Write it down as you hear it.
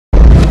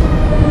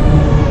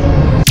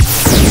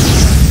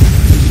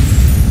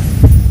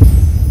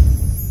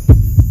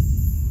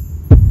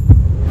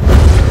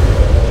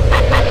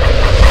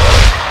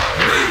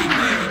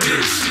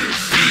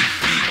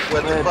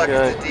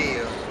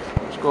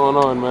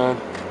going on, man?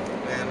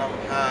 Man,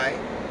 I'm high.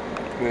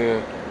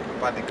 Yeah.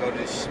 About to go to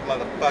this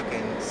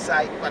motherfucking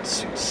site. About to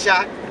shoot a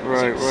shot.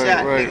 Right.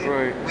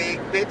 Wig,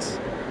 bitch.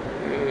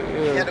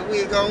 Yeah. Got a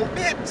wig on,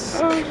 bitch.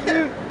 Oh,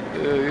 shit.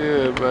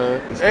 Yeah,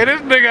 man. Hey,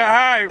 this nigga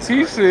high.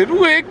 He said,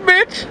 wig,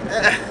 bitch.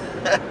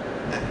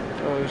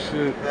 Oh,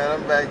 shit. Man,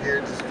 I'm back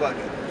here just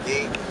fucking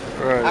geek.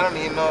 Right. I don't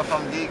even know if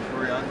I'm geek for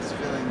real. I'm just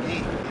feeling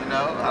geek, you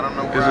know? I don't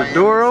know where I am. Is the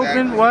door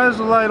exactly. open? Why is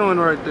the light on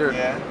right there?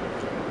 Yeah.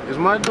 Is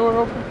my door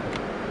open?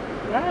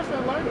 Why is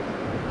that light open?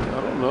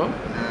 I don't know.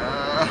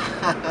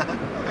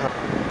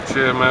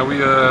 Shit, man, we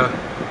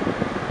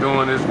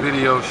doing this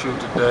video shoot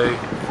today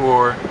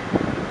for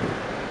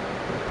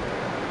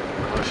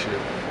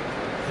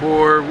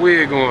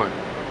Wig On.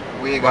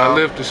 Wig by On.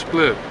 Lift the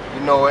Split.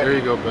 You know it. There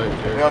you go, back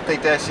there. You don't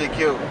think that shit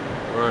cute?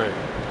 Right.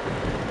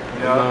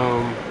 You know?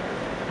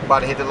 And, about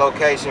to hit the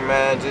location,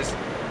 man. Just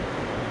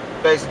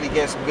basically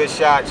getting some good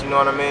shots, you know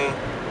what I mean?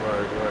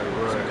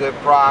 Right. Some good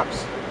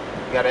props.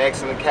 You got an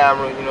excellent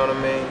camera, you know what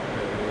I mean?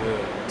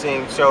 Yeah.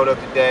 Team showed up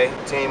today.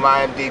 Team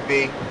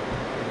IMDb.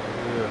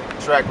 Yeah.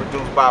 Track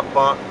reduced by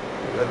bump.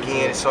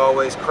 Again, it's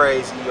always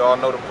crazy. You all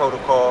know the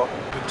protocol.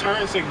 The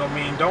turn signal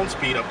mean don't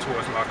speed up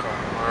towards my car.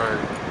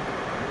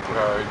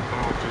 Alright,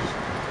 I'm gonna just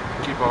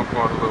keep on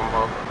going a little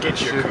more. Get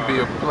There your should car. be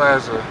a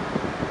plaza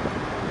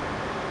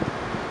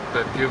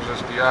that gives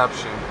us the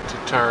option to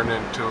turn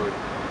into it.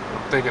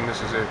 I'm thinking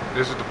this is it.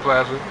 This is the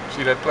plaza.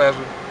 See that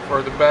plaza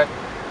further back?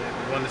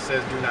 The one that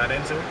says do not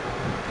enter?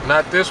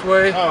 Not this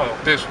way, Oh.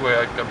 this way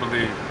I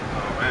believe.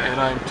 Oh, man. And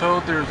I'm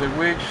told there's a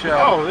wig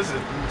shop. Oh, this is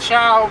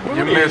Child Beauty.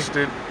 You missed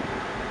it.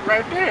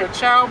 Right there,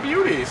 Child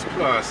Beauties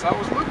Plus. I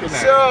was looking at it.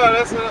 Sure,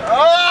 that's a.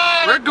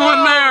 Oh, We're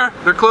going there.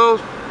 They're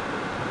closed.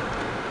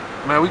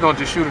 Man, we gonna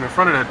just shoot in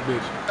front of that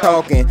bitch.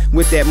 Talking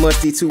with that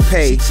musty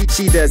toupee,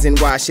 she doesn't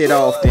wash it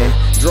often.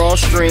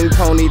 Drawstring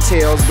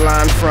ponytails,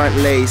 blonde front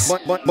lace.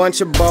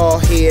 Bunch of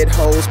bald head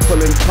hoes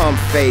pulling pump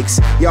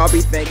fakes. Y'all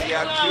be thinking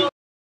y'all cute.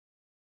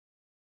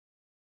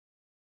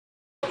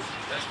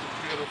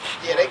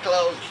 Yeah, they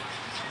closed.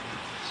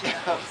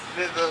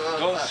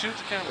 Go shoot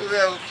the camera.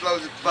 Whoever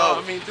closed it,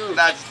 No, I mean, dude.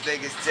 I just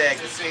think it's tech.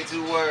 Just say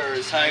 2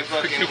 words. I ain't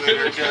fucking with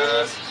her,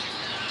 cuz.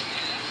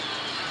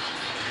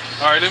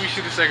 Alright, let me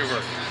shoot the second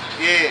verse.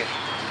 Yeah.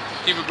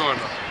 Keep it going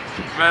though.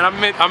 Man,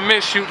 I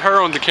meant shoot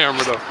her on the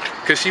camera though.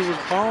 Cause she was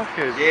bald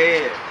headed.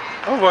 Yeah.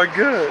 Oh my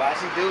god. Why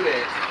she do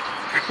that?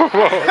 Whoa.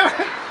 I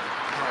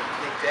don't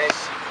think that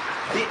shit.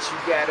 Bitch, you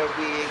got a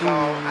wig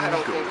on. I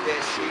don't think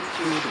that shit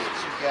cute.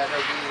 Bitch, you got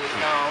a wig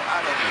on. I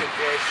don't think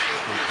that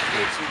shit cute.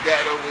 Bitch, you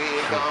got a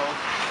wig on.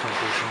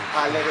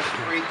 I let a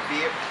freak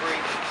be a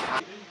freak.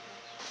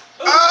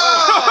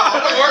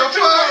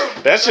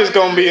 Oh! That's just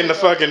gonna be in the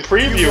fucking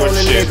preview You and want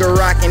a shit. nigga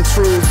rockin'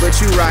 trues, but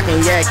you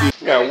rockin' Yaki.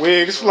 Got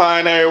wigs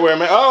flying everywhere,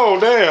 man. Oh,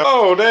 damn.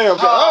 Oh, damn.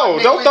 Oh,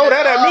 don't throw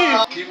that at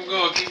me. Keep it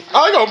going, keep it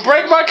going. Oh, you gonna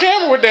break my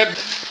camera with that.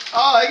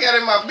 Oh, I got it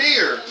in my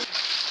beer.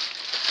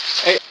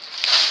 Hey.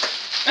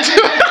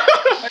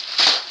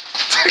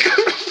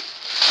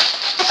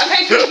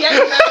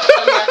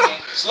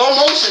 Slow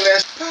motion,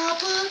 that's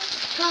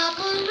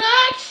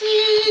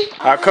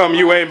How come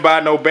you ain't buy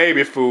no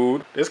baby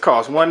food? This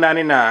costs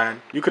 $1.99.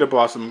 You could have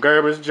bought some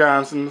Gerber's,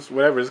 Johnson's,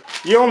 whatever.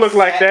 You don't look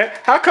like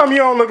that. How come you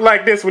don't look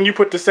like this when you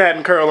put the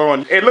satin curler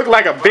on? It looked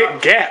like a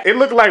big gap. It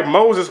looked like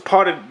Moses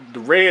parted the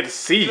Red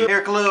Sea.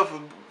 hair glove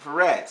for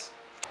rats.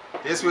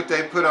 This what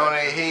they put on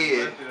their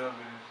head.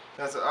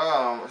 That's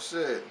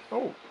shit.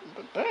 Oh,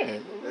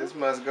 dang. This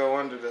must go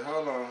under the.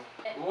 Hold on.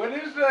 What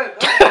is that?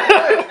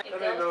 That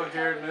ain't no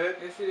hairnet.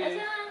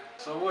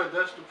 So what,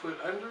 that's to put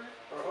under it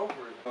or over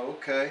it?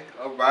 Okay.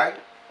 All right.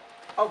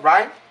 All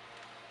right.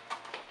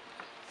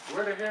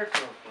 Where the hair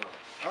come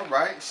from? All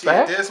right. See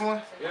That? this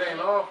one? It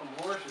ain't all from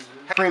horses, is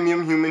it?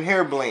 Premium human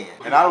hair blend,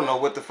 and I don't know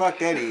what the fuck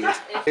that is.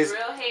 It's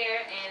real hair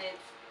and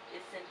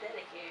it's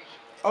synthetic hair.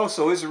 Oh,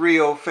 so it's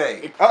real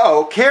fake.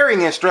 Uh-oh,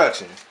 carrying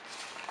instructions.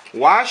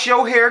 Wash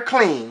your hair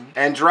clean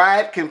and dry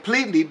it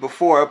completely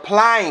before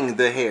applying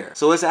the hair.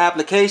 So it's an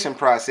application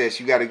process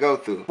you got to go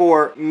through.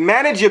 For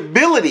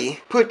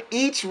manageability, put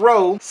each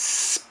row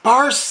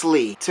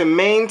sparsely to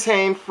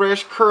maintain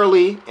fresh,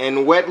 curly,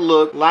 and wet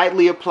look.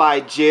 Lightly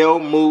apply gel,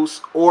 mousse,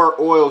 or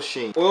oil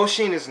sheen. Oil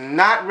sheen is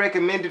not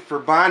recommended for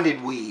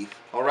bonded weave.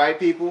 All right,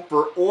 people?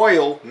 For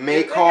oil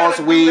may cause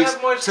weaves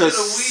to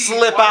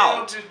slip out. Why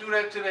don't you just do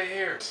that to the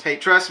hair? Hey,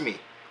 trust me.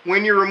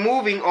 When you're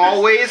removing,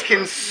 always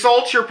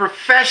consult your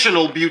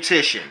professional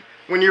beautician.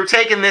 When you're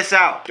taking this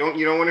out,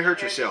 you don't want to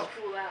hurt yourself.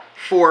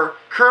 For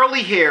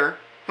curly hair,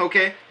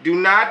 okay, do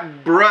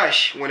not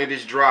brush when it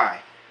is dry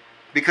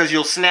because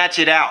you'll snatch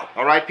it out.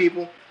 All right,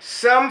 people?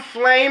 Some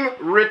flame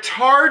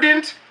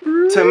retardant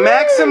to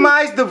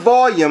maximize the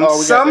volume.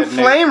 Some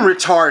flame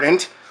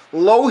retardant,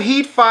 low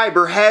heat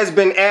fiber has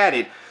been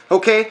added.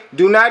 Okay,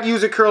 do not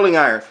use a curling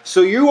iron.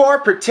 So you are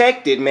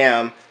protected,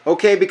 ma'am.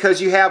 Okay,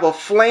 because you have a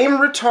flame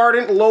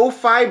retardant low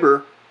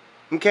fiber,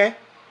 okay,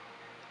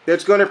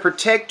 that's going to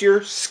protect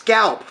your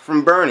scalp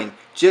from burning.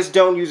 Just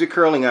don't use a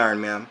curling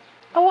iron, ma'am.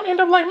 I won't end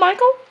up like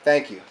Michael.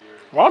 Thank you.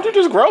 Why don't you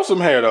just grow some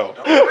hair though?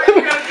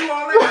 You gotta do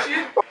all that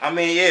shit. I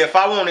mean, yeah, if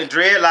I wanted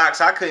dreadlocks,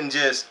 I couldn't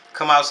just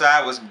come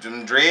outside with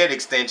some dread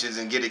extensions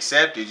and get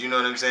accepted. You know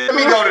what I'm saying? Let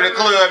me go to the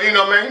club. You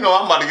know, man. You know,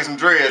 I'm about to get some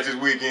dreads this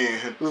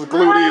weekend. Just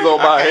glue these on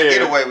my I can't head.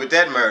 get away with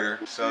that murder.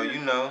 So you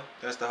know,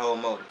 that's the whole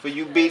motive. For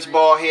you beach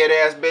ball head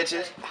ass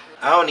bitches,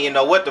 I don't even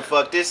know what the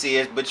fuck this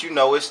is, but you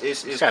know, it's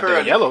Got curly.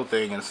 that yellow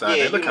thing inside.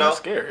 Yeah, They look you kind know. of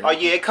scary. Oh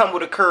yeah, it come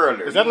with a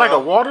curler. Is that like a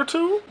water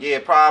tube? Yeah,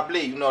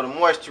 probably. You know, to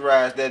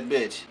moisturize that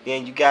bitch.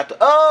 Then you got the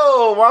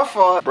my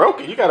fault.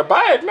 Broken. You gotta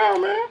buy it now,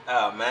 man.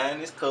 Oh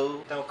man, it's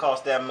cool. Don't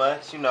cost that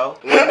much, you know.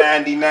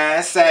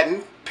 $1.99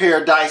 satin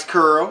paradise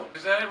curl.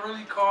 Is that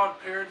really called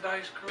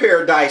Paradise Curl?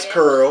 Paradise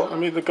curl. Let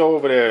me look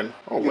over there.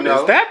 Oh, what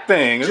know? is that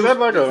thing? Is that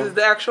like This is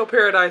the actual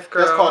Paradise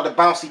Curl. That's called the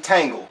bouncy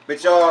tangle.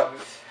 But y'all,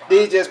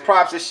 these just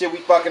props and shit. We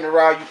fucking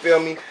around. You feel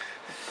me?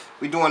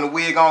 We doing the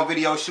wig on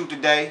video shoot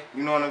today.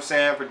 You know what I'm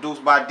saying?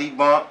 Produced by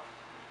D-Bump.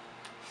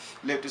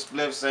 Lift the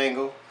Spliff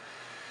single.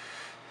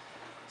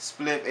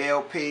 Spliff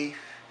LP.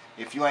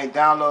 If you ain't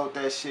download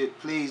that shit,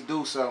 please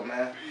do so,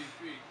 man.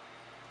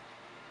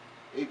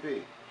 EP.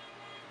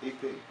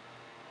 EP.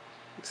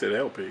 It said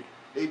LP.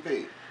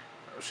 EP.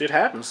 Shit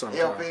happens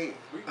sometimes. LP.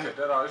 We can cut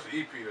that out. It's an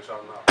EP or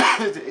something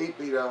now. It's an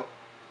EP though.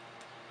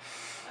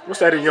 What's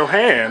that in your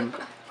hand?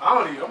 I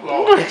don't even. I'm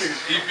lost.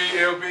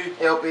 EP,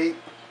 LP. LP.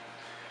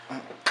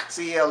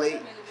 CLE.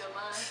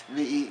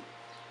 VE.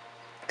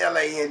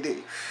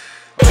 LAND.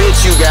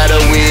 Bitch, you got a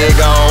wig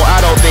on. I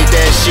don't think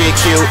that shit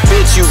cute.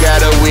 Bitch, you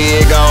got a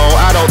wig on.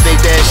 I don't think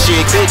that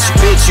shit.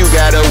 Bitch, you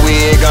got a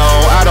wig on.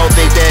 I don't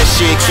think that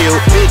shit cute.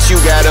 Bitch, you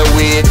got a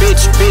wig.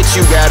 Bitch,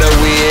 you got a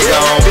wig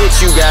on.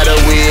 Bitch, you got a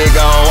wig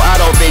on. I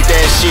don't think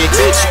that shit.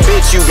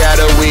 Bitch, you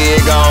got a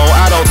wig on.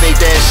 I don't think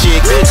that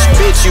shit.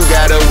 Bitch, you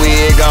got a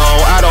wig on.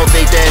 I don't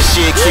think that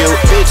shit cute.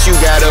 Bitch, you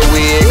got a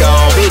wig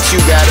on. Bitch, you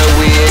got a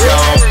wig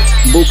on.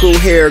 Buku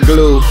hair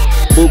glue,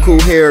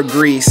 buku hair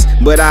grease,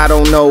 but I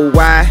don't know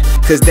why,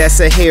 cause that's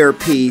a hair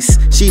piece.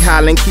 She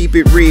hollin' keep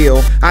it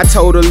real. I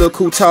told her look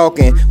who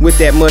talking with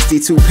that musty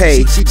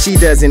toupee. She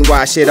doesn't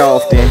wash it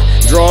often.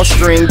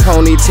 Drawstring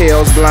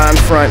ponytails, blonde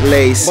front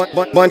lace.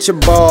 Bunch of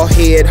bald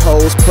head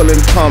hoes pulling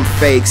pump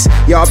fakes.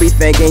 Y'all be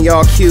thinking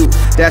y'all cute,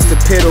 that's the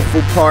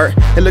pitiful part.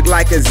 It look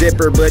like a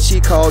zipper, but she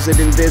calls it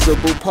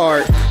invisible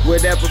part.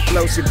 Whatever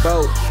floats your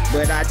boat,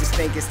 but I just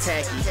think it's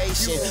tacky.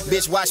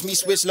 Bitch, watch me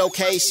switch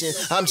location.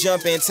 I'm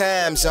jumping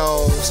time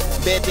zones.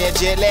 Bet that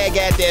jet lag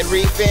got that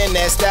reef in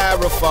that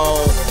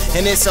styrofoam.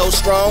 And it's so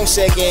strong,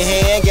 second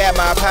hand, got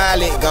my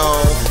pilot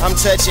gone. I'm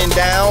touching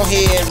down,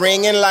 head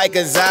ringing like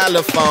a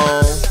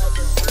xylophone.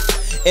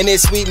 And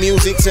it's sweet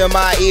music to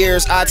my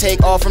ears. I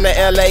take off from the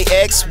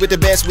LAX with the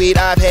best weed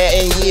I've had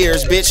in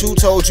years. Bitch, who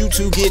told you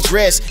to get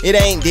dressed? It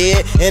ain't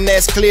dead, and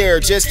that's clear.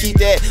 Just keep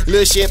that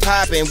little shit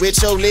popping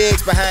with your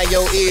legs behind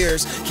your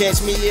ears.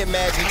 Catch me at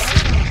Magic.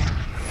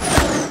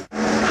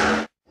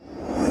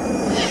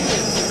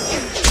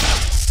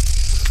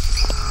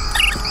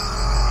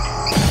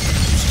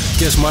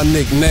 Guess my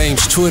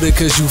nickname's Twitter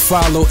cause you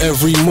follow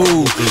every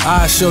move.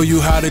 I show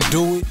you how to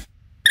do it.